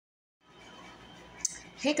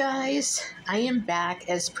Hey guys, I am back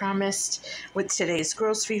as promised with today's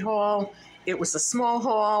grocery haul. It was a small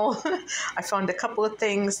haul. I found a couple of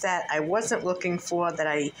things that I wasn't looking for that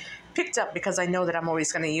I picked up because I know that I'm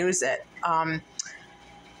always going to use it.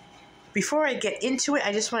 Before I get into it,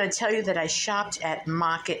 I just want to tell you that I shopped at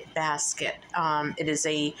Market Basket. It is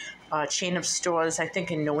a chain of stores, I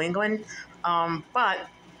think, in New England. But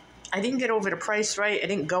I didn't get over the price right. I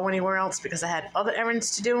didn't go anywhere else because I had other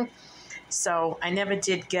errands to do. So I never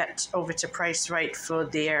did get over to Price Right for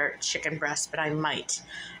their chicken breast, but I might.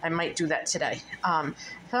 I might do that today.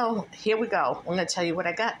 So here we go. I'm going to tell you what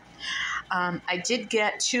I got. I did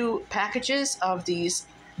get 2 packages of these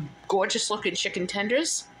gorgeous looking chicken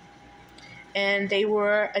tenders, and they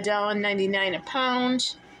were $1.99 a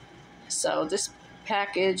pound. So this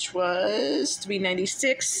package was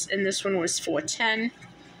 $3.96, and this one was $4.10.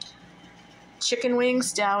 Chicken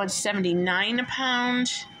wings, $1.79 a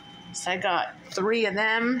pound. So I got 3 of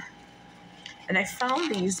them, and I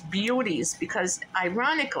found these beauties because,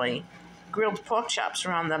 ironically, grilled pork chops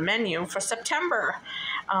are on the menu for September,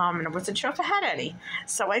 and I wasn't sure if I had any.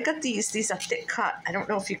 So I got these. These are thick cut. I don't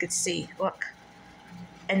know if you could see. Look.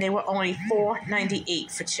 And they were only $4.98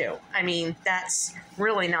 for 2. I mean, that's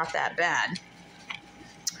really not that bad.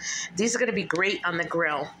 These are going to be great on the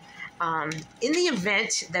grill. In the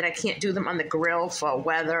event that I can't do them on the grill for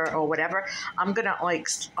weather or whatever, I'm going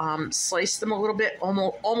to slice them a little bit,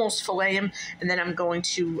 almost fillet them, and then I'm going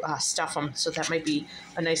to stuff them. So that might be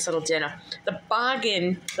a nice little dinner. The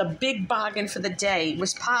big bargain for the day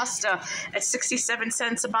was pasta at 67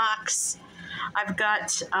 cents a box. I've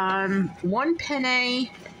got 1 penne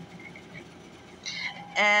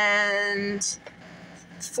and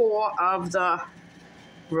 4 of the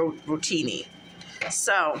rotini.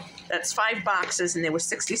 So that's 5 boxes, and they were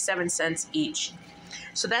 67 cents each.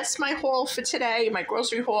 So that's my haul for today, my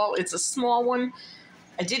grocery haul. It's a small one.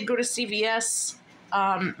 I did go to CVS.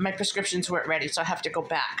 My prescriptions weren't ready, so I have to go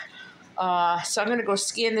back. So I'm going to go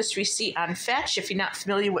scan this receipt on Fetch. If you're not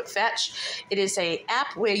familiar with Fetch, it is an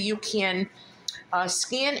app where you can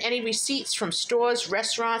scan any receipts from stores,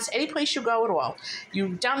 restaurants, any place you go at all. You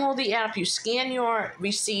download the app, you scan your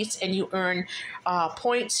receipts, and you earn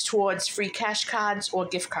points towards free cash cards or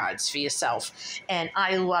gift cards for yourself. And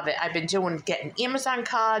I love it. I've been getting Amazon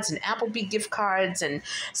cards and Applebee gift cards and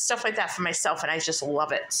stuff like that for myself, and I just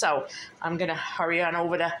love it. So I'm going to hurry on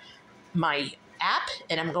over to my app,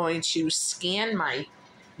 and I'm going to scan my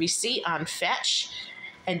receipt on Fetch.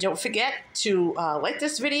 And don't forget to like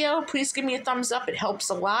this video. Please give me a thumbs up. It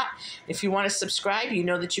helps a lot. If you want to subscribe, you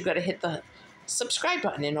know that you got to hit the subscribe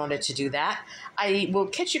button in order to do that. I will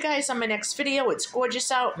catch you guys on my next video. It's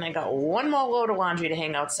gorgeous out, and I got one more load of laundry to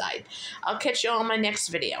hang outside. I'll catch you all in my next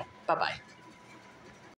video. Bye-bye.